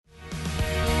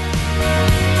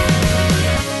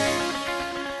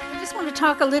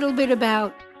talk a little bit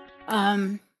about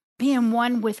being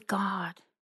one with God.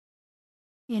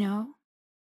 You know,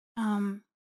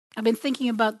 I've been thinking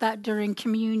about that during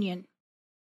communion,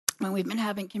 when we've been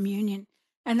having communion,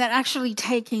 and that actually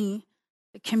taking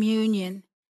the communion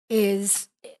is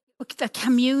the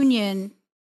communion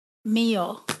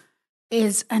meal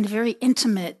is a very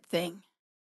intimate thing.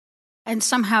 And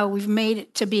somehow we've made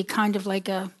it to be kind of like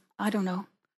a, I don't know,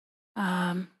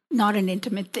 not an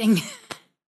intimate thing.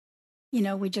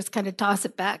 We just kind of toss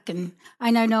it back. And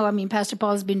I know, Pastor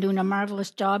Paul's been doing a marvelous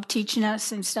job teaching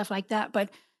us and stuff like that. But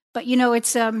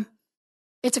it's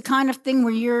a kind of thing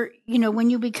where you're, when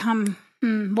you become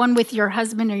one with your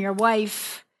husband or your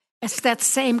wife, it's that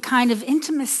same kind of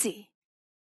intimacy.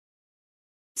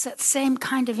 It's that same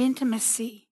kind of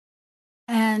intimacy.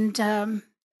 And, and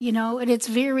it's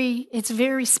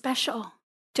very special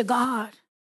to God.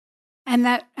 And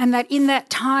that in that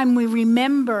time we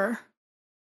remember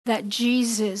that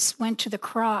Jesus went to the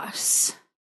cross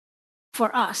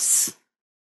for us.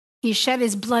 He shed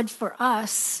his blood for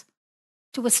us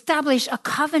to establish a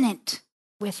covenant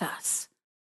with us.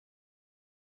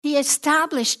 He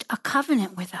established a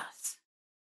covenant with us.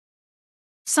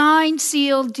 Signed,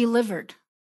 sealed, delivered.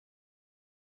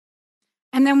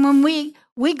 And then when we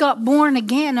got born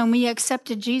again and we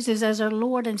accepted Jesus as our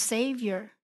Lord and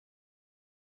Savior,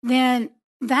 then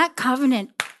that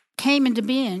covenant came into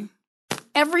being.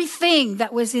 Everything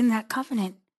that was in that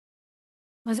covenant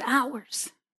was ours.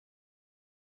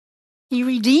 He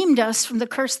redeemed us from the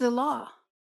curse of the law.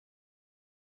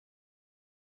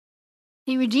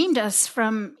 He redeemed us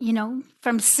from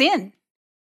sin.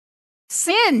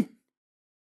 Sin.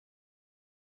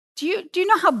 Do you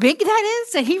know how big that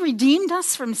is? That he redeemed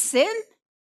us from sin?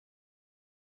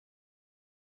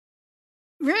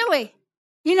 Really?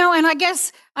 And I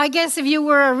guess if you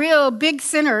were a real big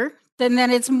sinner, then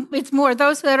it's more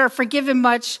those that are forgiven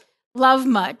much, love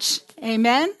much.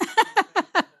 Amen?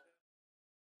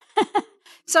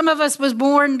 Some of us was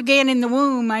born again in the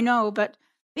womb, I know, but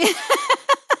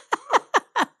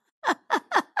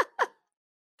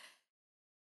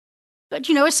but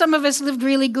some of us lived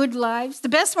really good lives. The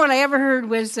best one I ever heard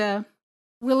was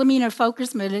Wilhelmina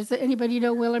Folkersman. Does anybody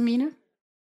know Wilhelmina?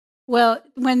 Well,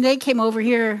 when they came over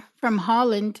here from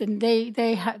Holland and they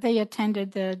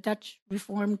attended the Dutch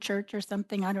Reformed Church or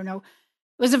something, I don't know.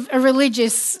 It was a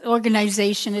religious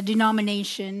organization, a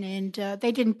denomination, and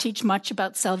they didn't teach much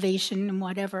about salvation and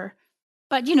whatever.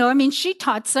 But, she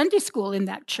taught Sunday school in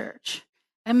that church.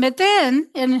 But then,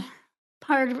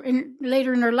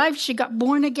 later in her life, she got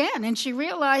born again, and she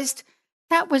realized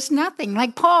that was nothing.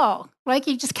 Like Paul, like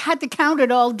he just had to count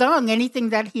it all dung, anything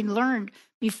that he learned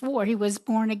before he was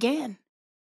born again,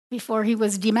 before he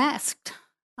was demasked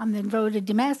on the road to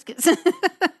Damascus.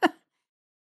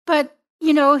 But,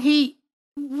 she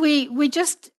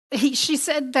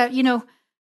said that,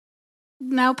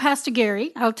 now Pastor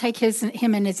Gary, I'll take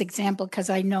him and his example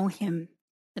because I know him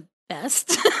the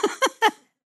best.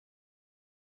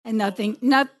 And nothing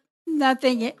that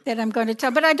I'm going to tell,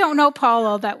 but I don't know Paul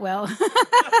all that well.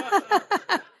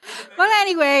 Well,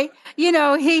 anyway,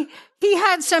 he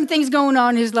had some things going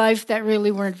on in his life that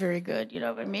really weren't very good, you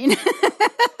know what I mean?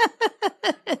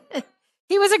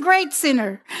 He was a great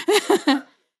sinner.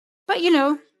 But,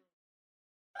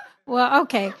 well,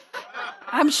 okay.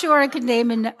 I'm sure I could name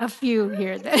a few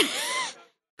here.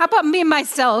 How about me and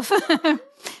myself?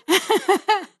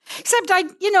 Except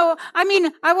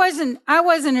I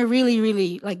wasn't a really,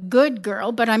 really like good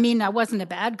girl, but I wasn't a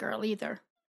bad girl either.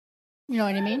 You know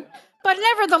what I mean? But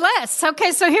nevertheless,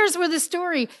 okay, so here's where this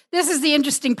is the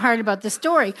interesting part about the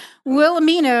story.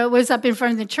 Wilhelmina was up in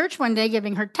front of the church one day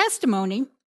giving her testimony,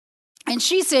 and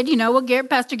she said,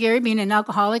 Pastor Gary being an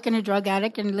alcoholic and a drug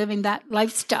addict and living that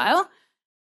lifestyle,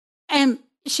 and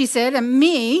she said, and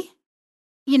me,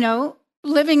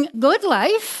 living good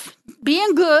life,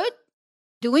 being good,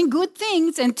 doing good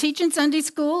things and teaching Sunday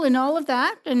school and all of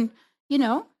that. And,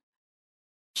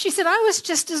 she said, I was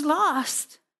just as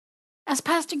lost as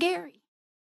Pastor Gary.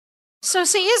 So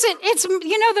see, it's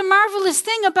the marvelous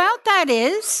thing about that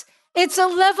is it's a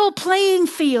level playing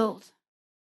field.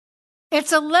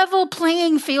 It's a level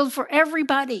playing field for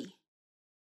everybody.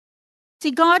 See,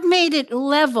 God made it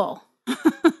level.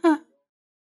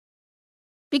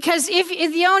 Because if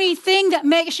the only thing that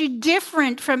makes you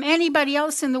different from anybody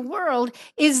else in the world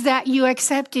is that you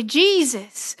accepted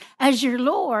Jesus as your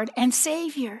Lord and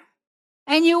Savior,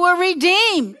 and you were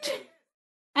redeemed,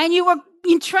 and you were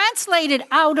translated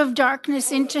out of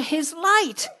darkness into his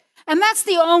light. And that's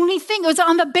the only thing. It was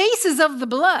on the basis of the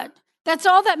blood. That's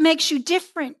all that makes you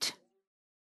different.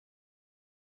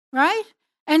 Right?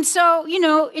 And so,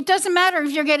 it doesn't matter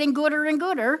if you're getting gooder and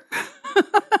gooder,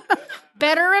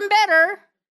 better and better.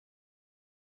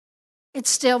 It's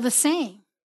still the same.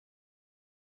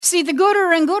 See, the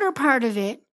gooder and gooder part of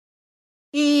it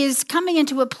is coming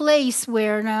into a place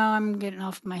where, now I'm getting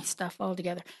off my stuff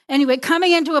altogether. Anyway,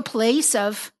 coming into a place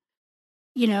of,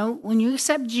 when you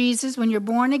accept Jesus, when you're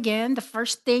born again, the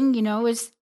first thing,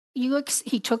 is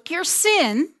he took your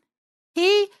sin.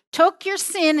 He took your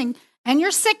sin and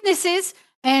your sicknesses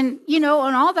and, and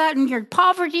all that and your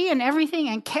poverty and everything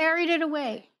and carried it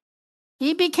away.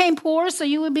 He became poor so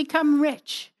you would become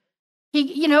rich.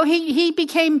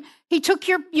 He took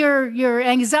your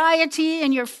anxiety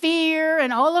and your fear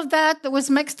and all of that was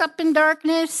mixed up in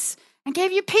darkness and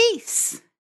gave you peace.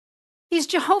 He's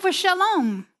Jehovah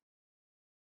Shalom.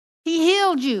 He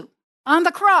healed you on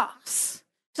the cross.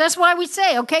 So that's why we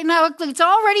say, okay, now it's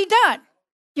already done.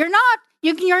 You're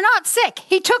not sick.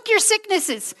 He took your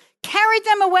sicknesses, carried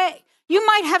them away. You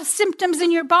might have symptoms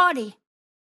in your body,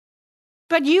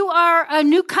 but you are a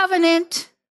new covenant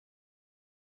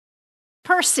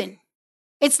person.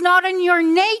 It's not in your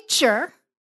nature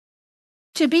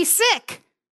to be sick,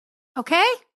 okay?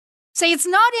 Say, it's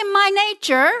not in my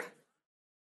nature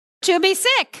to be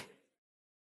sick.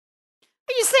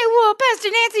 You say, well, Pastor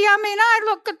Nancy, I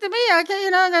look at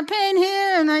I got pain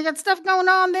here and I got stuff going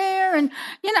on there. And,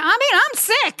 I'm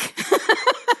sick.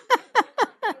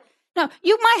 No,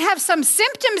 you might have some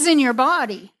symptoms in your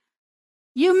body.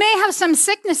 You may have some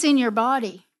sickness in your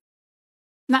body.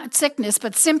 Not sickness,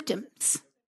 but symptoms,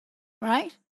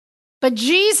 right? But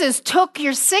Jesus took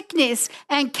your sickness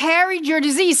and carried your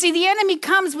disease. See, the enemy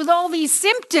comes with all these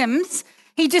symptoms.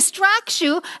 He distracts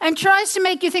you and tries to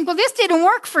make you think, well, this didn't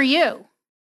work for you.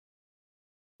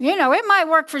 It might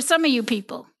work for some of you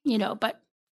people, but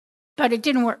it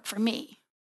didn't work for me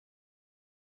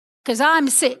because I'm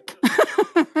sick.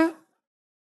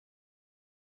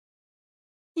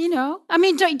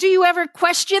 Do you ever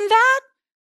question that?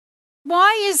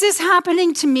 Why is this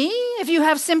happening to me? If you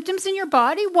have symptoms in your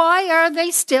body, why are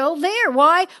they still there?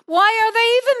 Why are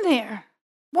they even there?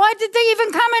 Why did they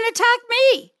even come and attack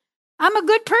me? I'm a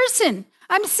good person.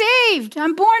 I'm saved.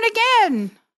 I'm born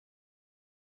again.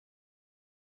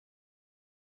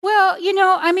 Well,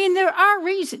 there are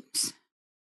reasons.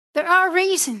 There are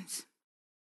reasons.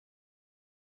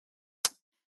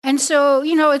 And so,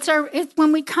 it's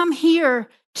when we come here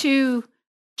to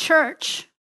church,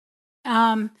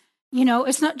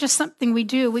 it's not just something we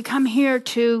do. We come here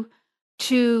to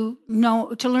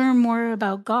learn more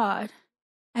about God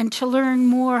and to learn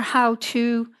more how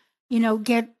to,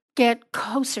 get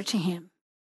closer to him.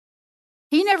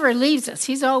 He never leaves us.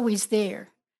 He's always there.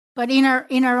 But in our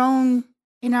own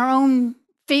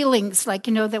feelings,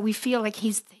 that we feel like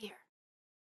he's there.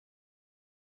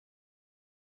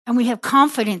 And we have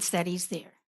confidence that he's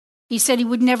there. He said he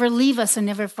would never leave us and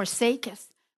never forsake us.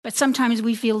 But sometimes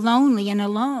we feel lonely and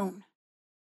alone.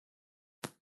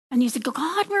 And you say,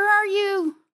 God, where are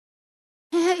you?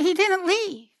 He didn't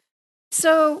leave.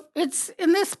 So it's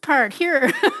in this part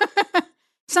here.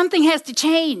 Something has to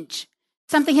change.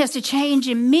 Something has to change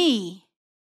in me.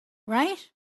 Right?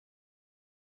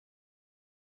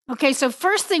 Okay, so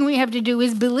first thing we have to do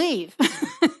is believe.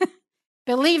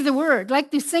 Believe the word,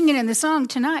 like they're singing in the song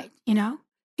tonight,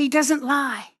 He doesn't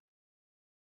lie.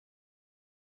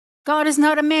 God is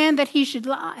not a man that he should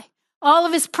lie. All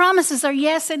of his promises are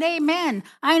yes and amen.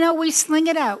 I know we sling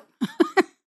it out.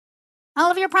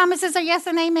 All of your promises are yes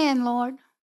and amen, Lord.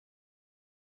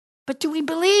 But do we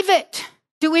believe it?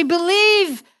 Do we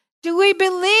believe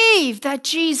that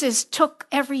Jesus took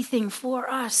everything for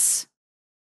us?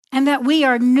 And that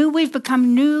we've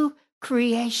become new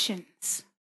creations.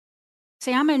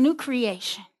 Say, I'm a new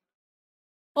creation.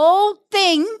 Old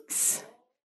things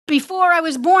before I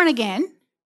was born again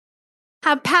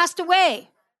have passed away.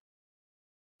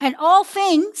 And all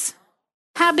things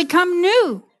have become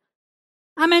new.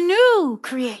 I'm a new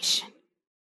creation.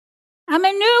 I'm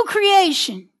a new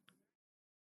creation.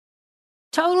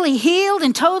 Totally healed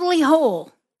and totally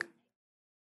whole.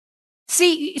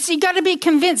 See, you got to be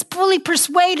convinced, fully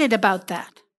persuaded about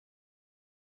that.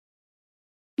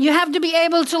 You have to be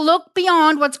able to look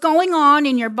beyond what's going on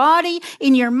in your body,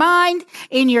 in your mind,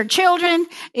 in your children,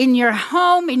 in your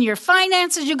home, in your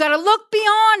finances. You got to look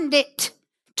beyond it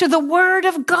to the Word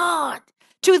of God,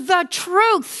 to the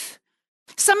truth.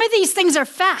 Some of these things are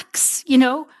facts,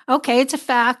 Okay, it's a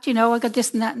fact, I got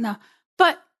this and that and that.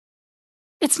 But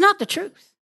it's not the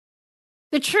truth.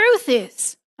 The truth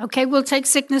is, okay, we'll take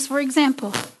sickness, for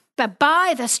example. But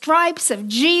by the stripes of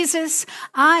Jesus,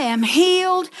 I am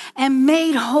healed and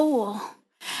made whole.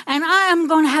 And I am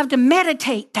going to have to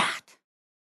meditate that.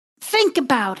 Think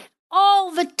about it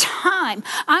all the time.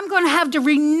 I'm going to have to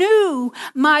renew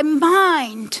my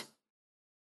mind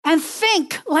and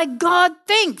think like God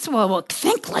thinks. Well,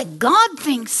 think like God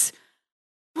thinks.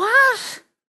 What?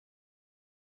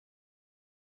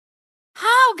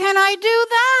 How can I do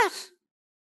that?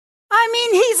 I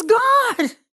mean, he's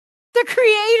God, the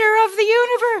creator of the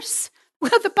universe.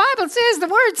 Well, the Bible says, the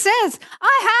word says,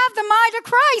 I have the mind of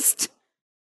Christ.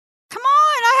 Come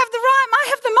on, I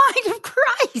have the mind of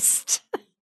Christ.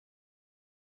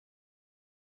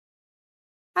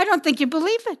 I don't think you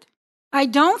believe it. I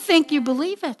don't think you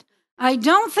believe it. I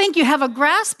don't think you have a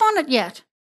grasp on it yet.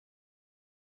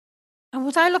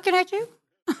 Was I looking at you?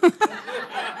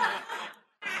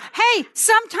 Hey,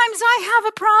 sometimes I have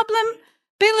a problem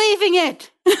believing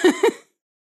it.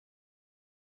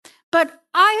 But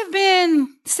I have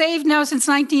been saved now since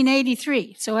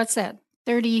 1983. So what's that?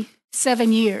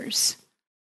 37 years.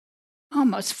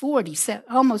 Almost 40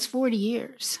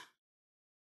 years.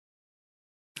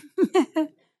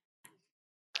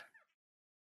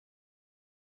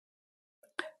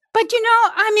 But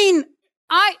I mean,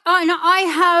 I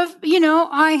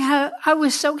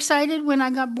was so excited when I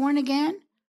got born again.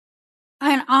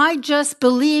 And I just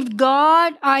believed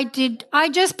God. I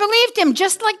just believed him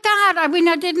just like that. I mean,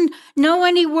 I didn't know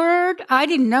any word. I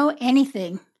didn't know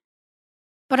anything.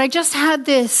 But I just had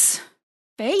this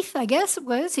faith, I guess it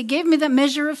was. He gave me that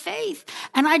measure of faith.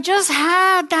 And I just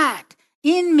had that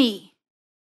in me.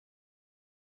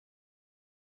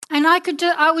 And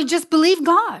I would just believe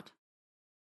God.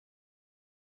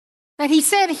 That he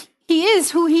said he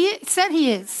is who he said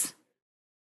he is.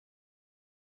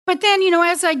 But then,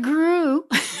 as I grew,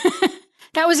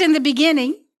 that was in the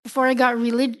beginning, before I got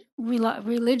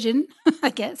religion, I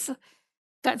guess.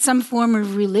 Got some form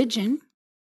of religion.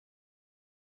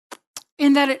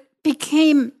 In that it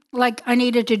became like I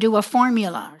needed to do a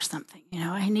formula or something.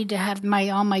 I need to have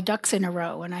all my ducks in a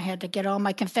row, and I had to get all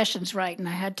my confessions right, and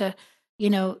I had to,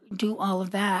 do all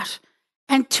of that.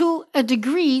 And to a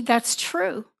degree, that's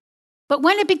true. But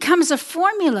when it becomes a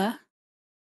formula,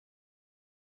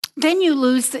 then you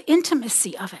lose the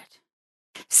intimacy of it.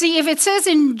 See, if it says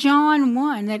in John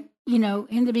 1 that,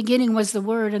 in the beginning was the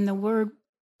Word, and the Word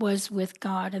was with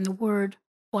God, and the Word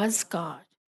was God,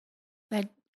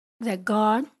 that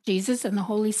God, Jesus, and the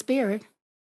Holy Spirit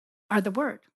are the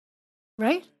Word,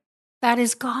 right? That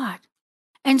is God.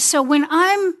 And so when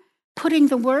I'm putting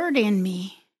the Word in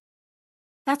me,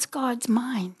 that's God's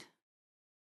mind.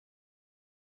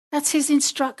 That's his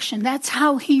instruction. That's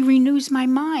how he renews my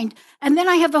mind. And then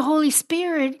I have the Holy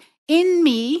Spirit in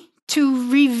me to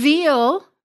reveal.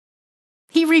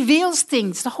 He reveals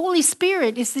things. The Holy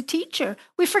Spirit is the teacher.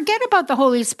 We forget about the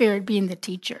Holy Spirit being the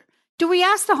teacher. Do we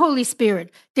ask the Holy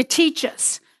Spirit to teach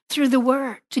us through the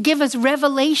Word, to give us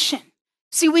revelation?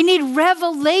 See, we need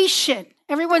revelation.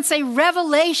 Everyone say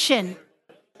revelation.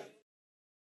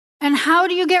 And how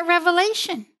do you get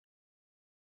revelation?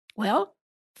 Well,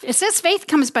 it says faith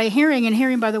comes by hearing, and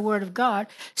hearing by the Word of God.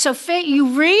 So faith,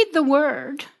 you read the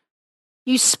Word,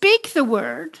 you speak the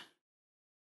Word,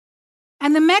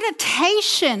 and the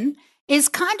meditation is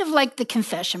kind of like the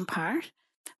confession part,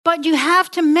 but you have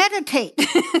to meditate.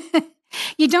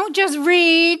 You don't just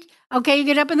read. Okay, you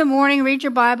get up in the morning, read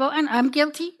your Bible, and I'm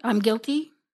guilty.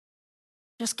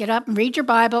 Just get up and read your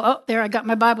Bible. Oh, there, I got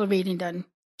my Bible reading done.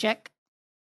 Check.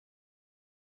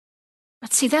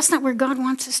 But see, that's not where God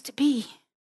wants us to be.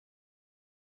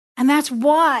 And that's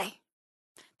why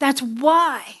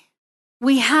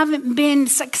we haven't been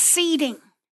succeeding.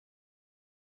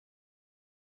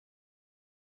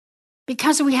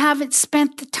 Because we haven't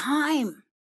spent the time.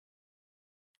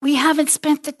 We haven't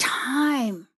spent the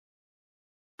time.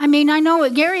 I mean, I know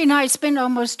Gary and I spend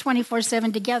almost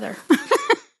 24/7 together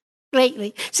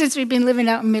lately, since we've been living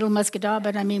out in Middle Muscatau.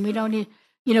 But I mean, we don't need,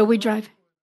 we drive.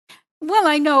 Well,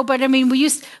 I know, but I mean, we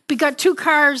got 2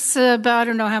 cars about, I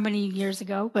don't know how many years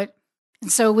ago,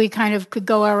 and so we kind of could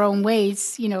go our own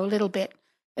ways, a little bit.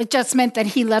 It just meant that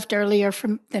he left earlier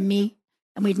than me,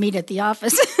 and we'd meet at the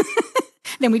office.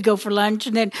 Then we'd go for lunch,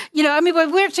 and then,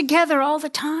 but we're together all the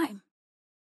time.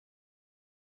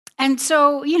 And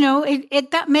so,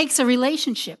 that makes a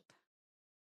relationship.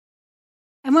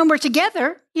 And when we're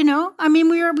together, we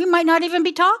might not even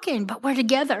be talking, but we're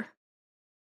together.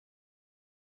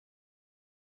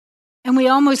 And we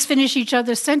almost finish each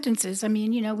other's sentences. I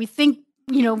mean, we think,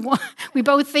 we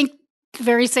both think the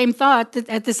very same thought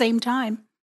at the same time.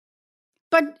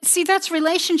 But see, that's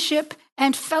relationship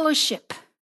and fellowship.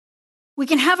 We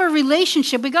can have a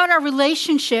relationship. We got our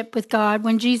relationship with God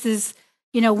when Jesus,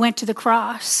 went to the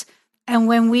cross. And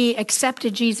when we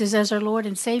accepted Jesus as our Lord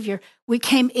and Savior, we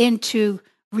came into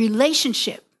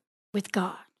relationship with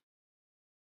God.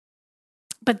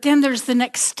 But then there's the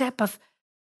next step of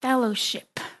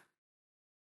fellowship.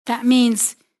 That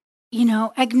means,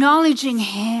 acknowledging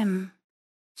him.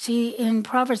 See, in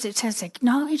Proverbs it says,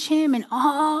 acknowledge him in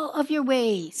all of your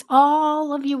ways,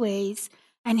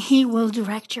 and he will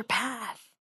direct your path.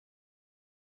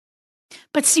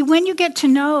 But see, when you get to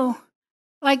know,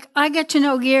 like I get to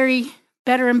know Gary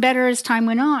better and better as time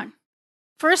went on.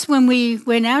 First, when we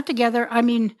went out together,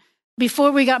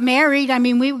 before we got married,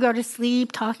 we would go to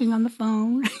sleep talking on the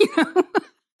phone.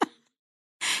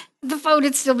 The phone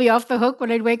would still be off the hook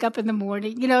when I'd wake up in the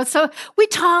morning, so we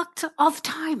talked all the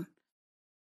time.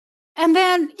 And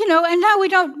then, and now we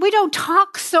don't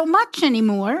talk so much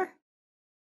anymore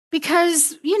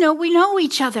because, we know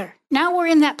each other. Now we're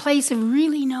in that place of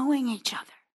really knowing each other.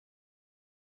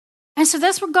 And so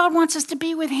that's where God wants us to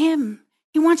be with him.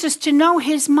 He wants us to know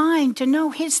his mind, to know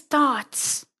his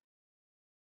thoughts.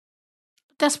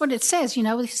 That's what it says,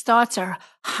 his thoughts are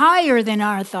higher than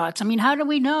our thoughts. How do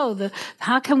we know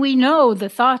how can we know the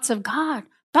thoughts of God?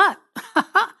 But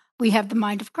we have the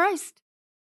mind of Christ.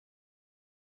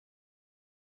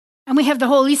 And we have the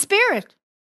Holy Spirit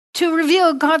to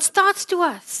reveal God's thoughts to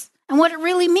us and what it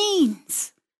really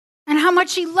means and how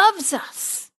much he loves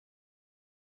us.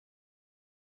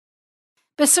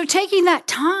 But so taking that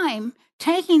time,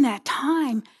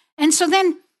 and so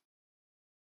then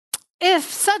if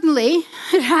suddenly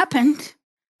it happened,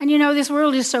 and this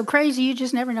world is so crazy, you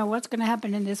just never know what's going to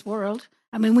happen in this world.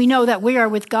 We know that we are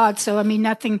with God, so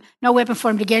no weapon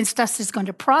formed against us is going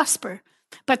to prosper.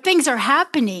 But things are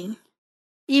happening.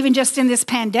 Even just in this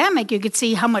pandemic, you could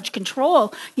see how much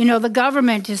control, the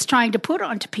government is trying to put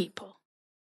onto people.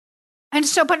 And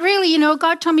so, but really,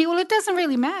 God told me, well, it doesn't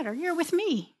really matter. You're with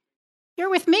me. You're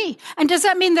with me. And does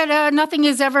that mean that nothing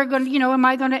is ever going to, am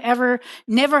I going to ever,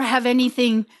 never have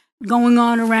anything going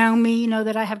on around me,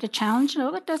 that I have to challenge?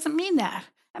 No, that doesn't mean that.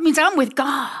 That means I'm with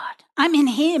God. I'm in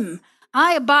him.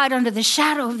 I abide under the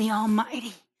shadow of the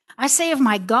Almighty. I say of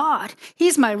my God,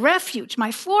 he's my refuge,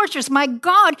 my fortress, my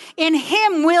God. In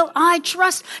him will I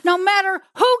trust, no matter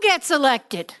who gets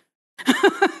elected.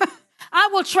 I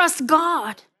will trust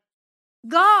God.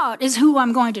 God is who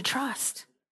I'm going to trust.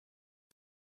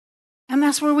 And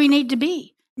that's where we need to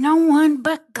be. No one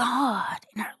but God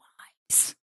in our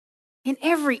lives. In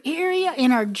every area,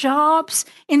 in our jobs,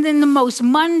 and in the most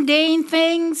mundane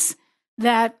things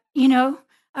that,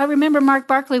 I remember Mark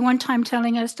Barkley one time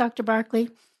telling us, Dr. Barkley,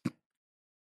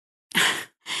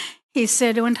 he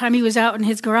said one time he was out in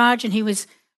his garage and he was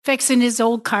fixing his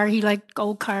old car. He liked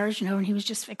old cars, and he was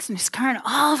just fixing his car. And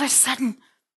all of a sudden,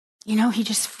 he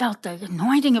just felt the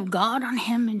anointing of God on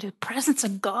him and the presence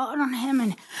of God on him.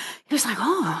 And he was like,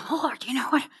 oh,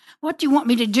 Lord, what do you want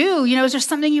me to do? Is there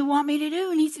something you want me to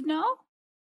do? And he said, no,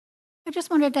 I just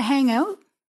wanted to hang out.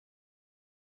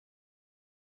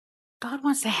 God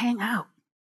wants to hang out.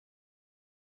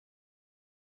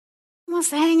 He wants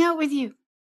to hang out with you.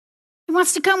 He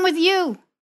wants to come with you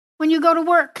when you go to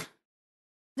work.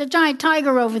 The giant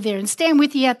tiger over there, and stand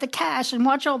with you at the cash and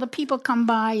watch all the people come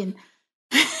by and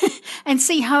and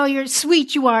see how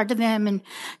sweet you are to them. And,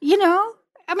 he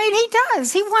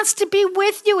does. He wants to be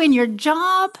with you in your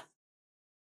job.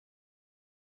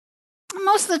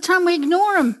 Most of the time we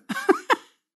ignore him.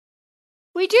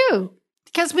 We do.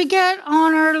 Because we get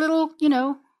on our little,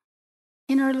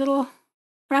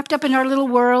 wrapped up in our little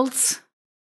worlds.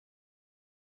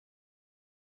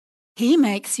 He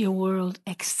makes your world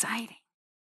exciting.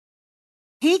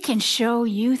 He can show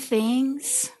you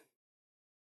things.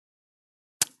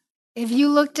 If you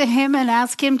look to him and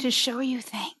ask him to show you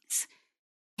things,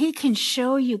 he can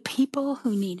show you people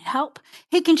who need help.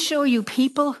 He can show you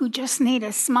people who just need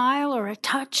a smile or a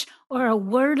touch or a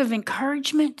word of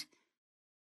encouragement.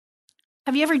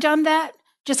 Have you ever done that?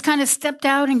 Just kind of stepped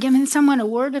out and given someone a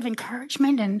word of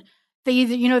encouragement, and they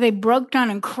either, they broke down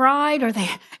and cried, or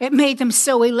it made them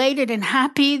so elated and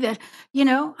happy that,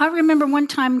 I remember one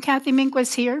time Kathy Mink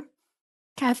was here,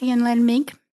 Kathy and Len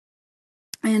Mink,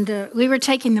 and we were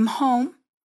taking them home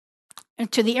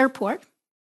to the airport.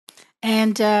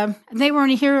 And they were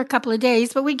only here a couple of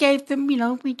days, but we gave them,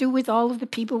 we do with all of the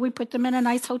people. We put them in a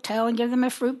nice hotel and give them a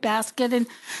fruit basket and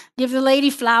give the lady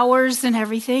flowers and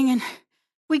everything. And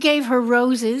we gave her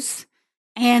roses,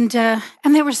 and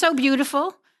they were so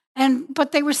beautiful.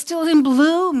 But they were still in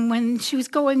bloom when she was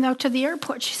going out to the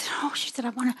airport. She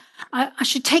said, I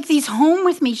should take these home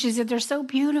with me. She said, they're so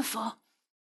beautiful.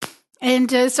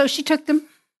 And so she took them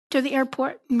to the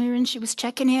airport, and she was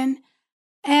checking in.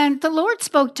 And the Lord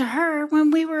spoke to her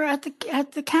when we were at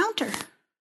the counter.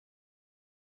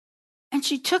 And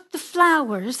she took the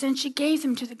flowers and she gave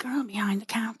them to the girl behind the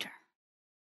counter.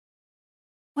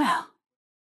 Well,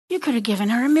 You could have given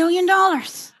her $1 million.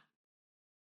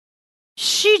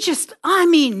 She just,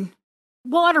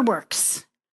 waterworks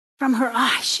from her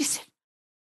eyes. She said,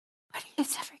 "But he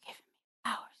has ever given me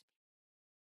flowers."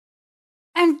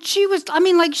 And she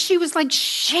was like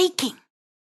shaking.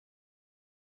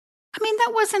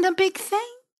 That wasn't a big thing.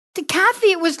 To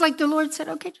Kathy, it was like the Lord said,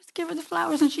 "Okay, just give her the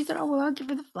flowers." And she said, "Oh, well, I'll give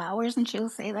her the flowers." And she'll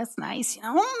say, "That's nice."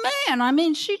 Oh man,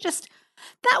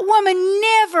 that woman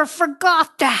never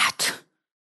forgot that.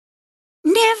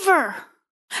 Never.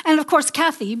 And of course,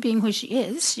 Kathy, being who she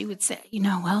is, she would say,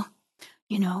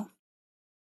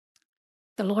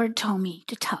 "The Lord told me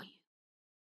to tell you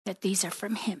that these are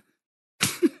from him."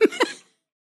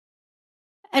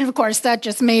 And of course, that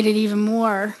just made it even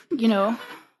more,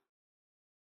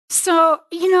 So,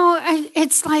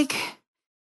 it's like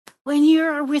when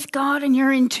you're with God and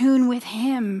you're in tune with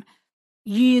him,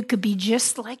 you could be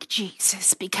just like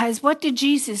Jesus. Because what did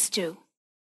Jesus do?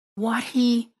 What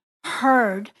he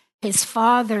heard his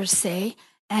Father say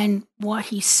and what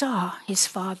he saw his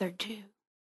Father do.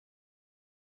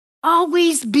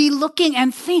 Always be looking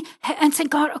and think and say,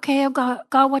 "God, okay,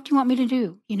 God, what do you want me to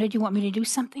do? Do you want me to do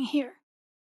something here?"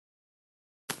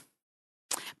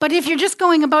 But if you're just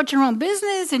going about your own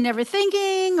business and never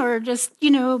thinking, or just,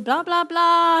 blah, blah,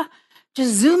 blah,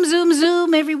 just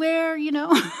zoom everywhere,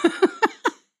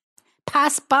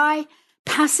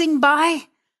 passing by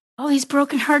all these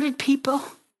brokenhearted people.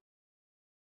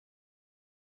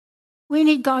 We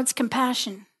need God's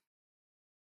compassion.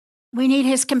 We need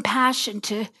his compassion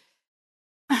to,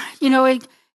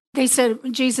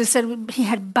 Jesus said he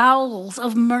had bowels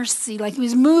of mercy, like he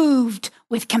was moved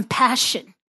with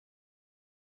compassion.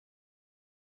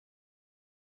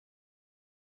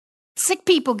 Sick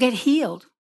people get healed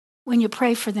when you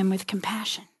pray for them with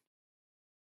compassion.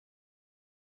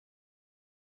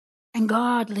 And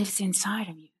God lives inside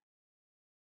of you.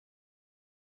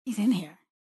 He's in here.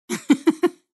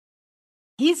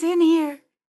 He's in here.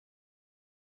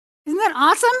 Isn't that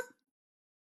awesome?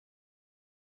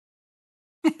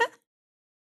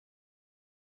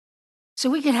 So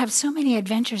we could have so many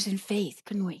adventures in faith,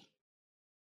 couldn't we?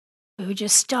 We would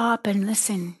just stop and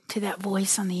listen to that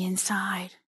voice on the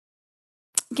inside.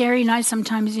 Gary and I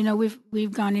sometimes,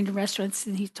 we've gone into restaurants,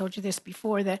 and he's told you this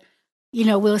before, that,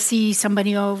 we'll see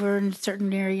somebody over in a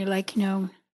certain area, like, and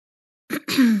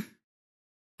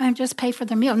just pay for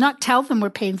their meal. Not tell them we're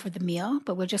paying for the meal,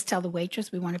 but we'll just tell the waitress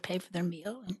we want to pay for their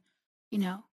meal. And,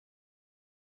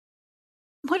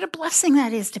 what a blessing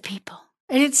that is to people.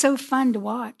 And it's so fun to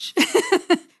watch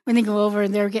when they go over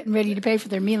and they're getting ready to pay for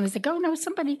their meal. And it's like, "Oh no,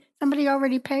 somebody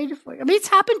already paid for it." It's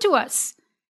happened to us.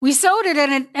 We sold it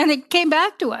and it came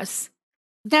back to us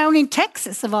down in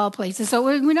Texas, of all places. So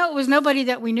we know it was nobody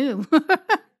that we knew.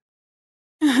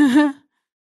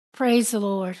 Praise the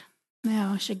Lord.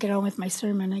 Now I should get on with my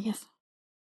sermon, I guess.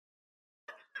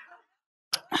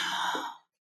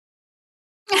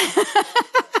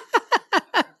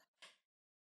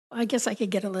 I guess I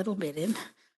could get a little bit in.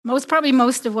 Probably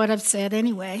most of what I've said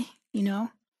anyway, You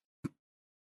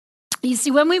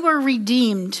see, when we were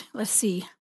redeemed, let's see.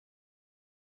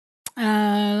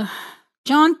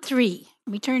 John 3.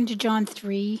 We turn to John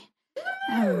 3.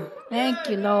 Oh, thank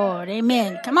you, Lord.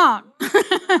 Amen. Come on.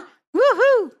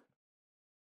 Woohoo.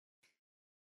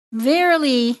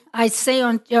 Verily, I say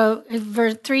on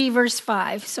verse 3, verse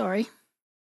 5, sorry.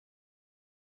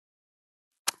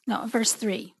 No, verse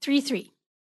 3. 3.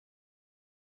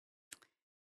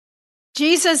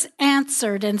 Jesus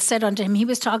answered and said unto him, he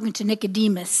was talking to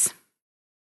Nicodemus,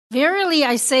 "Verily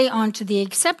I say unto thee,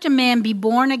 except a man be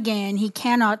born again, he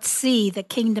cannot see the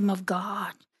kingdom of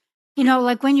God."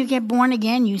 Like when you get born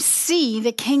again, you see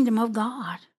the kingdom of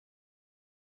God.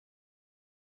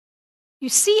 You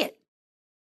see it.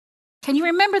 Can you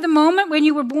remember the moment when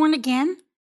you were born again?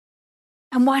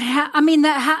 And what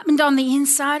that happened on the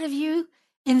inside of you?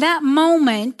 In that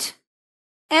moment,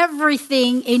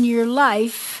 everything in your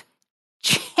life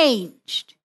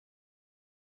changed.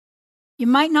 You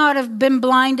might not have been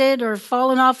blinded or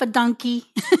fallen off a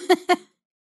donkey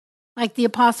like the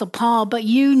Apostle Paul, but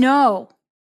you know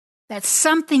that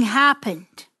something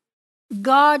happened.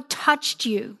 God touched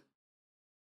you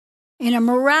in a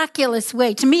miraculous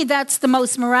way. To me, that's the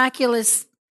most miraculous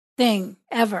thing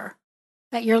ever,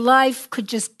 that your life could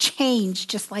just change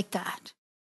just like that.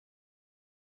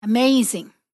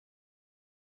 Amazing.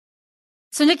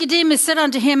 So Nicodemus said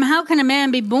unto him, "How can a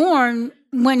man be born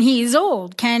when he is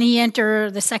old? Can he enter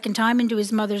the second time into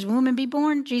his mother's womb and be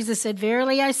born?" Jesus said,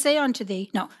 "Verily I say unto thee."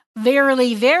 No,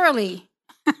 verily, verily.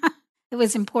 It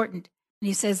was important. And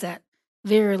he says that.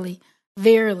 "Verily,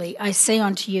 verily, I say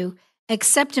unto you,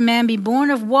 except a man be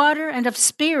born of water and of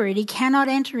spirit, he cannot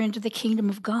enter into the kingdom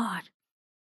of God.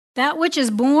 That which is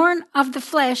born of the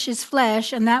flesh is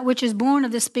flesh, and that which is born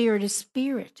of the spirit is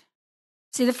spirit.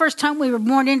 See, the first time we were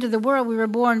born into the world, we were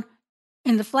born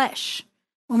in the flesh.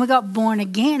 When we got born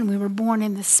again, we were born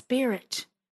in the spirit.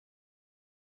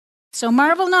 So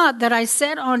marvel not that I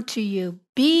said unto you,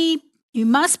 you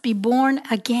must be born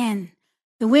again.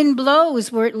 The wind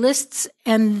blows where it lists,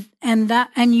 and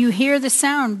you hear the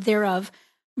sound thereof,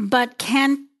 but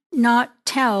cannot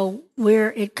tell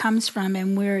where it comes from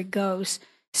and where it goes.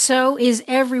 So is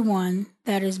everyone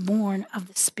that is born of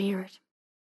the Spirit.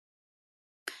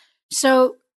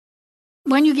 So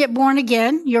when you get born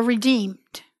again, you're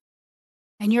redeemed.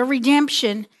 And your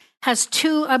redemption has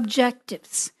two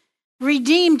objectives.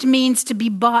 Redeemed means to be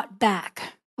bought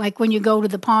back. Like when you go to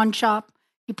the pawn shop,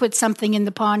 you put something in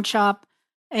the pawn shop,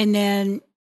 and then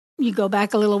you go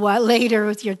back a little while later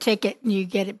with your ticket and you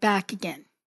get it back again.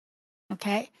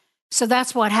 Okay? So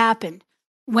that's what happened.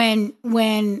 When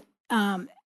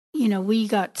we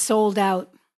got sold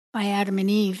out by Adam and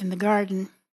Eve in the garden,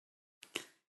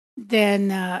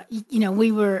 then,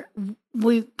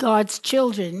 we God's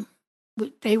children.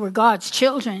 They were God's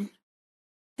children.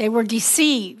 They were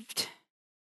deceived,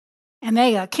 and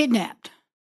they got kidnapped.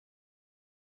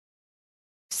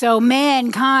 So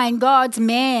mankind, God's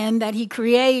man that he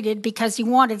created because he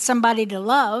wanted somebody to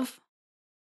love.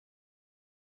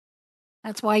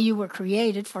 That's why you were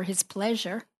created, for his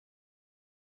pleasure.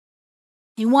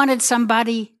 He wanted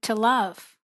somebody to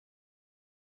love.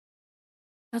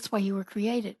 That's why you were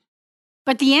created.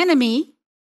 But the enemy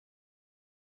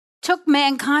took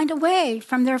mankind away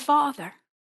from their father.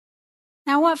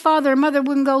 Now, what father or mother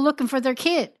wouldn't go looking for their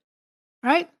kid,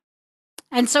 right?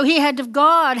 And so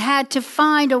God had to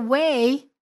find a way,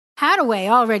 had a way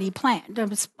already planned. It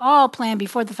was all planned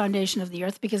before the foundation of the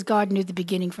earth because God knew the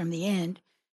beginning from the end.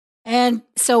 And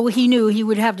so he knew he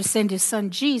would have to send his son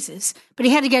Jesus, but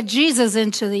he had to get Jesus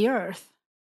into the earth.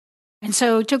 And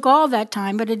so it took all that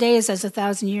time, but a day is as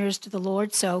 1,000 years to the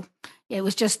Lord, so it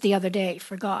was just the other day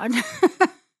for God.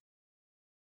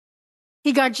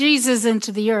 He got Jesus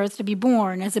into the earth to be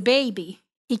born as a baby.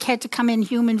 He had to come in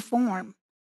human form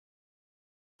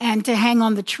and to hang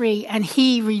on the tree, and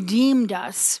he redeemed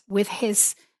us with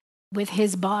his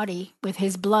body, with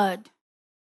his blood,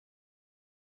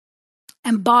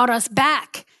 and bought us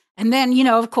back. And then,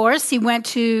 of course, he went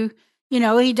to,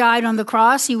 he died on the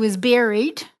cross, he was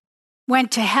buried,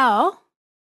 went to hell,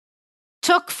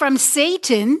 took from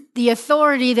Satan the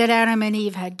authority that Adam and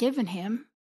Eve had given him,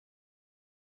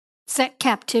 set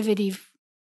captivity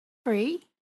free,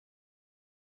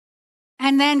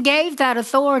 and then gave that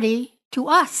authority to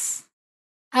us.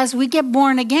 As we get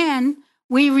born again,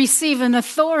 we receive an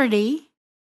authority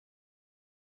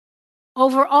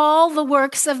over all the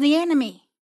works of the enemy.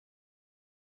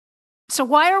 So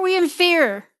why are we in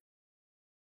fear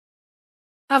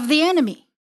of the enemy?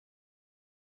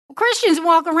 Well, Christians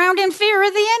walk around in fear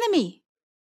of the enemy.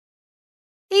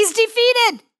 He's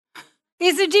defeated.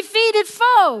 He's a defeated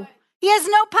foe. He has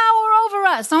no power over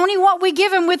us, only what we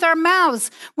give him with our mouths.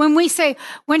 When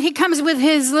he comes with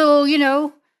his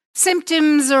little,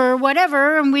 symptoms or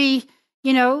whatever, and we,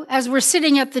 as we're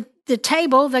sitting at the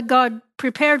table that God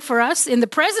prepared for us in the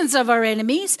presence of our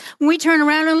enemies, we turn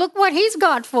around and look what he's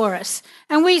got for us.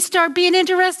 And we start being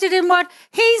interested in what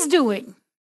he's doing.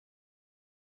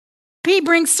 He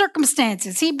brings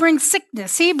circumstances. He brings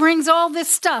sickness. He brings all this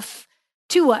stuff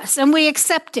to us, and we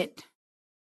accept it.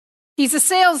 He's a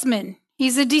salesman.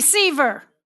 He's a deceiver.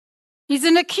 He's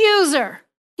an accuser.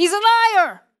 He's a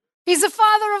liar. He's a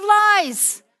father of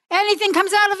lies. Anything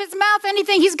comes out of his mouth,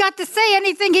 anything he's got to say,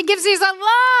 anything he gives you is a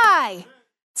lie.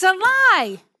 It's a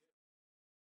lie.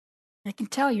 I can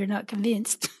tell you're not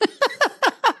convinced.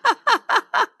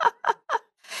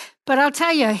 But I'll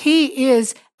tell you, he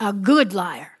is a good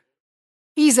liar.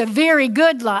 He's a very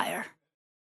good liar.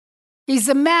 He's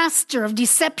a master of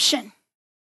deception.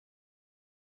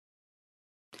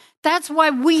 That's why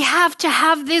we have to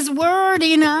have this word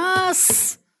in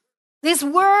us. This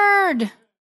word.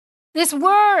 This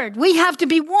word. We have to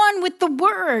be one with the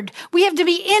word. We have to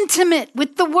be intimate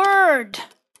with the word.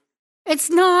 It's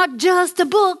not just a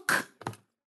book.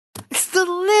 It's the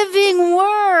living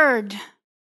word.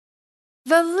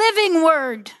 The living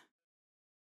word.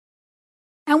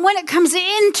 And when it comes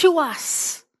into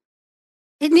us,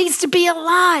 it needs to be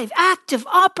alive, active,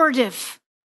 operative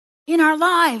in our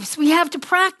lives. We have to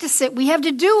practice it. We have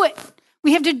to do it.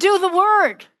 We have to do the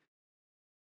word.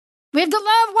 We have to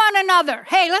love one another.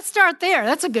 Hey, let's start there.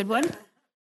 That's a good one.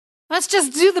 Let's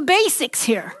just do the basics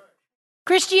here.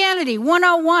 Christianity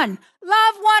 101.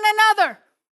 Love one another.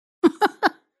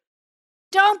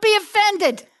 Don't be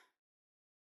offended.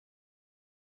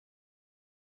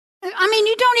 I mean,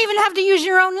 you don't even have to use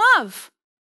your own love.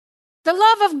 The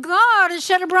love of God is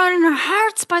shed abroad in our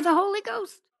hearts by the Holy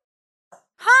Ghost.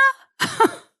 Huh?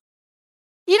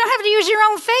 You don't have to use your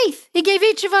own faith. He gave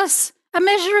each of us a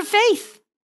measure of faith.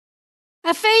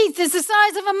 A faith is the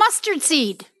size of a mustard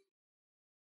seed.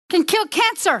 Can kill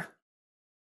cancer.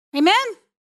 Amen?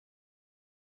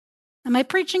 Am I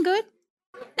preaching good?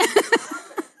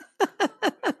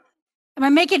 Am I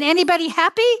making anybody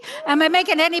happy? Am I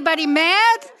making anybody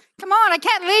mad? Come on, I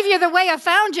can't leave you the way I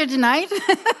found you tonight.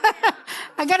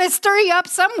 I got to stir you up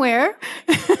somewhere.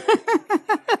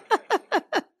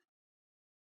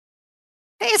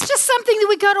 It's just something that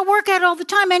we got to work at all the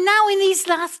time. And now in these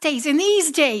last days,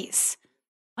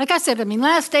 like I said,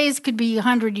 last days could be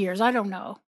 100 years. I don't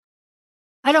know.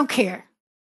 I don't care.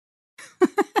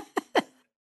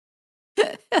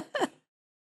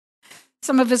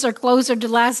 Some of us are closer to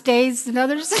last days than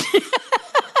others.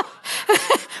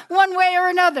 One way or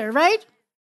another, right?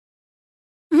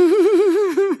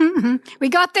 We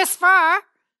got this far.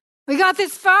 We got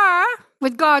this far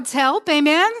with God's help.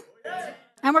 Amen?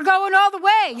 And we're going all the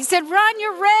way. He said, run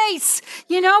your race.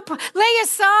 Lay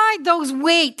aside those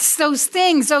weights, those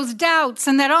things, those doubts,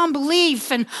 and that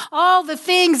unbelief, and all the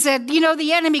things that,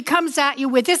 the enemy comes at you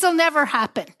with. This will never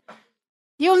happen.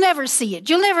 You'll never see it.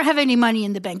 You'll never have any money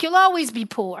in the bank. You'll always be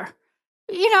poor.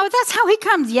 That's how he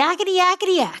comes. Yakety,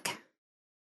 yakety, yak.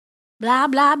 Blah,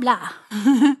 blah, blah.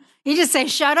 You just say,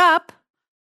 shut up.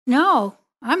 No,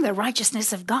 I'm the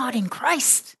righteousness of God in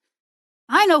Christ.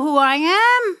 I know who I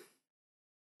am.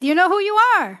 Do you know who you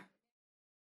are?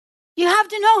 You have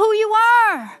to know who you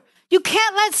are. You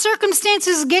can't let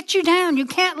circumstances get you down. You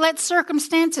can't let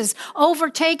circumstances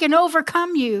overtake and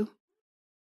overcome you.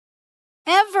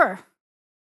 Ever.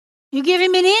 You give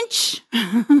him an inch,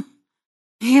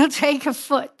 he'll take a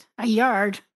foot, a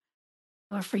yard,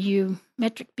 or for you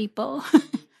metric people,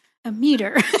 a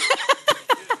meter,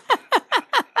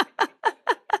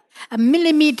 a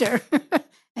millimeter,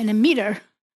 and a meter.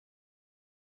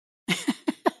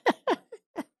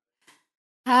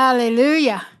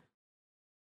 Hallelujah.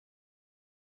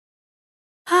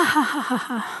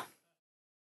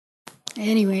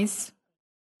 Anyways,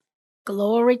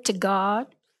 glory to God.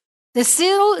 The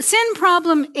sin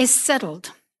problem is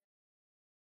settled.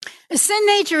 The sin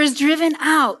nature is driven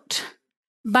out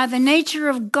by the nature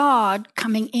of God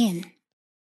coming in.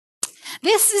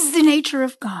 This is the nature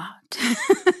of God.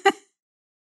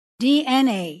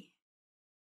 DNA.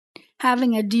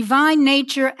 Having a divine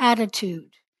nature attitude.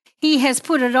 He has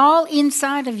put it all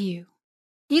inside of you.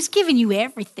 He's given you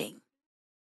everything.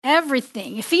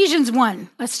 Everything. Ephesians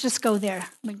 1. Let's just go there.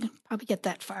 We can probably get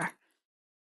that far.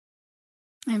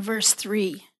 In verse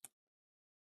 3.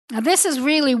 Now, this is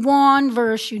really one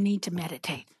verse you need to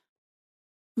meditate.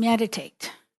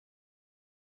 Meditate.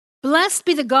 Blessed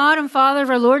be the God and Father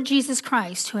of our Lord Jesus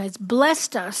Christ, who has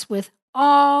blessed us with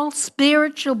all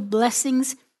spiritual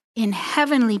blessings in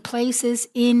heavenly places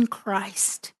in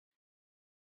Christ.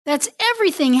 That's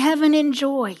everything heaven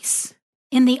enjoys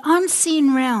in the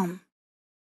unseen realm.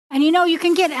 And you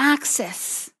can get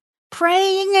access.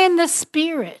 Praying in the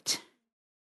Spirit.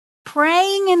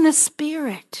 Praying in the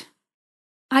Spirit.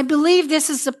 I believe this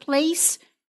is a place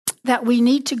that we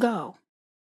need to go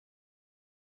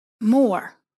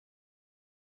more.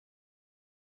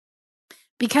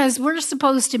 Because we're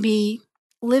supposed to be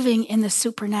living in the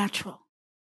supernatural.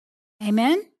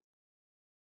 Amen?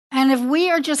 And if we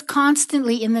are just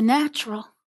constantly in the natural,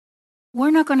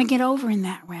 we're not going to get over in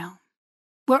that realm.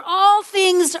 Where all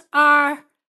things are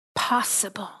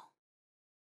possible.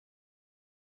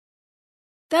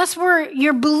 That's where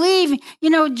you're believing.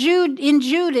 In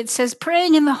Jude it says,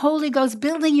 praying in the Holy Ghost,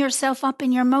 building yourself up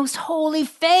in your most holy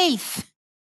faith.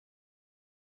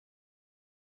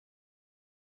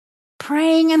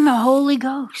 Praying in the Holy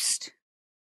Ghost.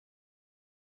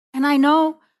 And I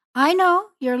know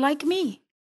you're like me.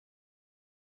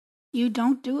 You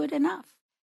don't do it enough.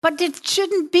 But it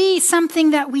shouldn't be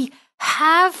something that we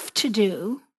have to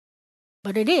do,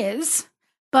 but it is,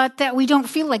 but that we don't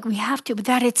feel like we have to, but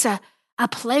that it's a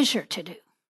pleasure to do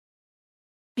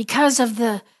because of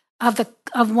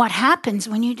what happens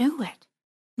when you do it.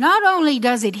 Not only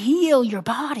does it heal your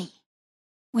body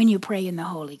when you pray in the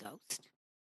Holy Ghost,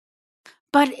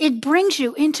 but it brings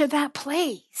you into that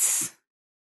place.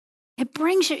 It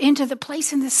brings you into the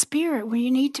place in the Spirit where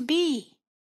you need to be,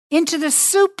 into the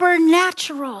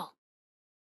supernatural.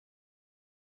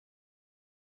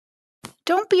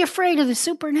 Don't be afraid of the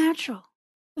supernatural.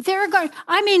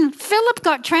 Philip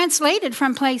got translated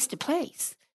from place to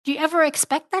place. Do you ever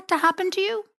expect that to happen to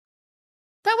you?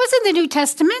 That was in the New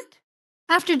Testament.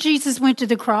 After Jesus went to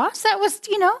the cross, that was,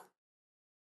 he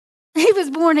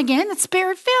was born again and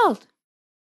Spirit-filled.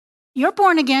 You're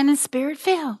born again and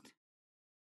Spirit-filled.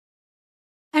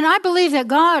 And I believe that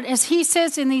God, as he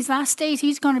says in these last days,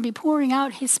 he's going to be pouring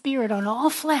out his Spirit on all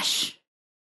flesh.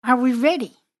 Are we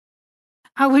ready?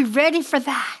 Are we ready for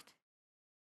that?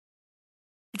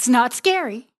 It's not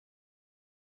scary.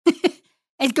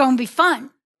 It's going to be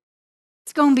fun.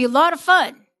 It's going to be a lot of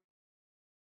fun.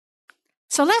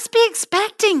 So let's be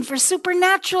expecting for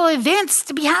supernatural events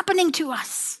to be happening to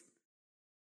us.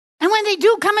 And when they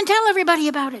do, come and tell everybody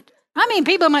about it. I mean,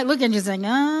 people might look at you saying,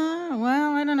 well,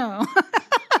 I don't know.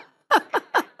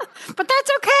 But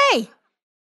that's okay.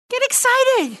 Get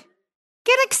excited.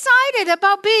 Get excited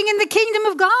about being in the kingdom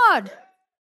of God.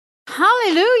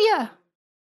 Hallelujah.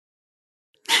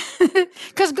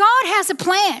 Because God has a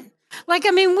plan.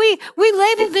 We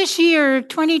labeled this year,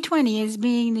 2020, as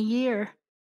being the year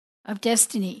of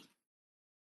destiny.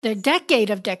 The decade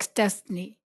of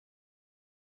destiny.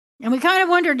 And we kind of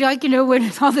wondered,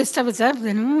 when all this stuff is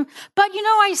happening. But,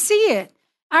 I see it.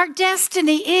 Our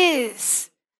destiny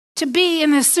is to be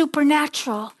in the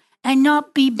supernatural and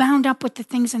not be bound up with the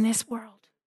things in this world.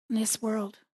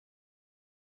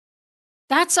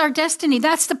 That's our destiny.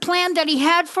 That's the plan that he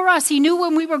had for us. He knew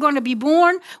when we were going to be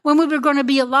born, when we were going to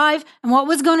be alive, and what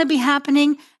was going to be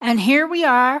happening. And here we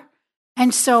are.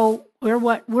 And so we're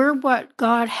what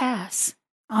God has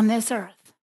on this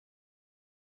earth.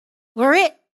 We're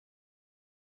it.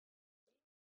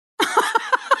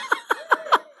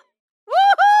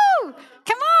 Woohoo!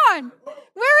 Come on.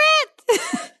 We're it.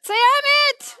 Say, I'm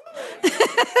it.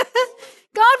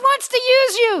 God wants to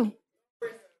use you.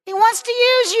 He wants to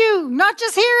use you, not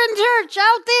just here in church,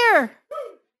 out there.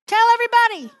 Tell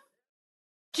everybody,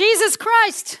 Jesus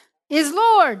Christ is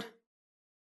Lord.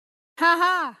 Ha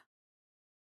ha.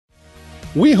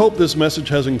 We hope this message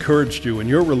has encouraged you in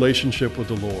your relationship with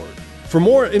the Lord. For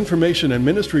more information and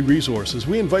ministry resources,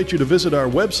 we invite you to visit our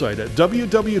website at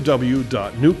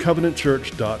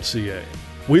www.newcovenantchurch.ca.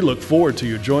 We look forward to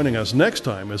you joining us next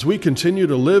time as we continue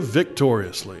to live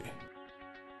victoriously.